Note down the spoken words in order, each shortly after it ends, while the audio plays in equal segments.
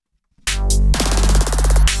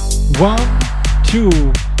One, two,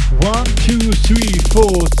 1, 2, 3,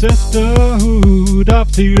 4. Sisterhood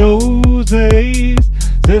of the roses.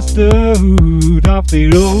 Sisterhood of the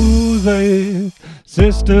roses.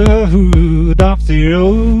 Sisterhood of the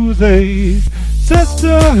roses.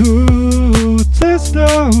 Sisterhood,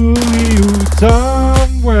 sisterhood,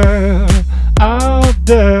 somewhere out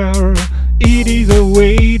there it is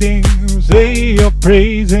awaiting. They are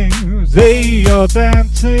praising, they are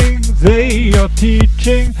dancing, they are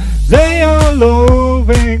teaching, they are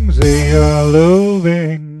loving, they are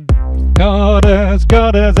loving. Goddess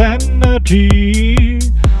energy,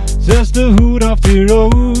 sisterhood of the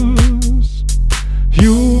rose.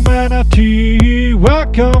 Humanity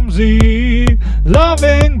welcomes thee,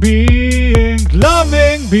 loving beings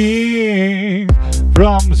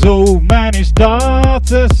from so many star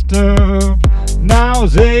systems. Now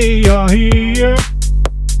they are here,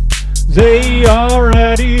 they are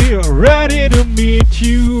ready to meet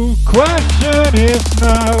you. Question is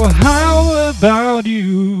now, how about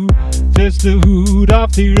you? Sisterhood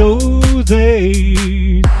of the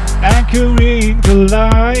roses, anchoring the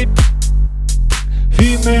light.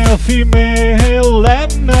 Female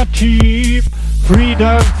energy,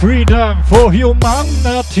 freedom for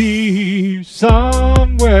humanity.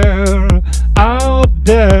 Somewhere out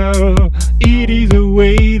there it is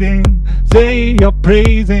awaiting. They are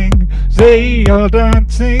praising, they are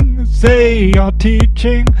dancing, they are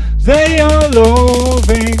teaching, they are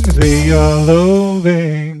loving, they are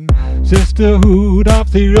loving. Sisterhood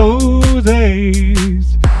of the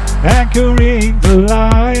roses, anchoring the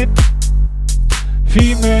light.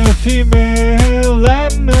 Female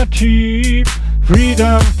energy,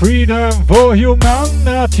 freedom for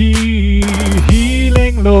humanity.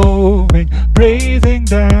 Healing, loving, praising,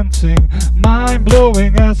 dancing,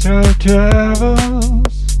 mind-blowing astral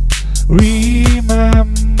travels.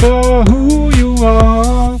 Remember who you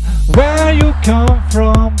are, where you come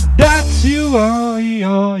from, that's you are.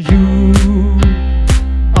 You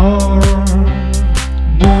are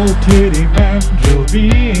multidimensional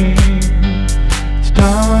being.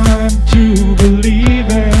 Time to believe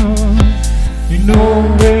it. You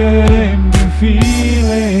know it in your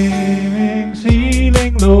feelings.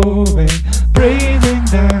 Healing, loving, praising,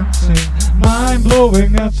 dancing,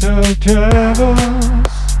 mind-blowing astral travels.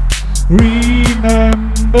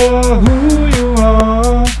 Remember who you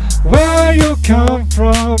are, where you come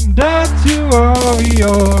from, that you are.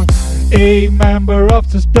 You're a member of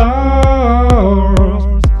the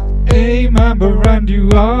stars, a member, and you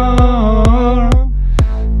are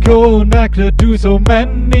connected to so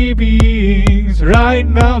many beings. Right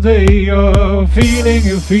now they are feeling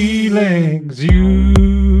your feelings.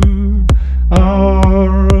 You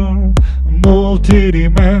are a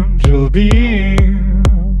multidimensional being.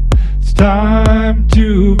 It's time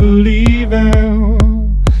to believe it.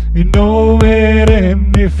 You know it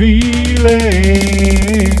in your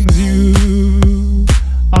feelings. You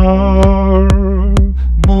are a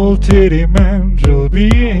multidimensional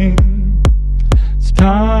being.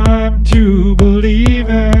 Time to believe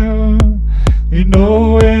it. You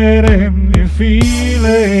know it in your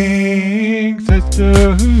feelings.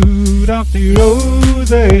 Sisterhood of the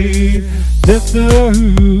roses.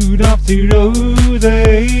 Sisterhood of the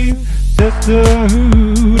roses.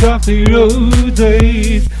 Sisterhood of the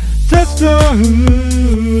roses.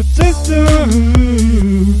 Sisterhood.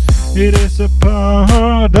 It is a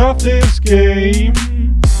part of this game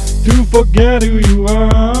to forget who you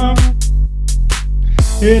are.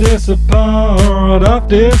 It is a part of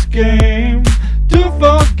this game to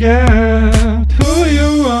forget who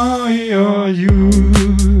you are. You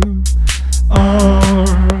are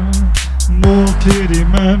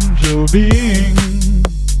multidimensional being.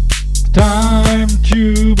 Time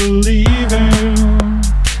to believe it.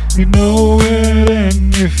 You know it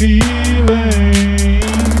in your feelings.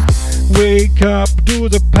 Wake up to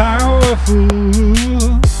the powerful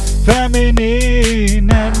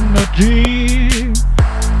feminine energy.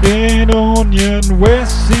 In onion we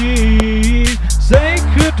see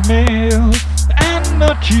sacred male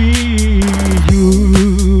energy.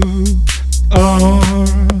 You are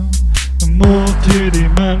a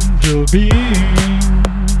multidimensional being.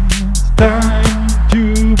 Time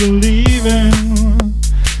to believe in.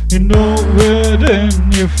 You know it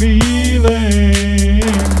in your feelings.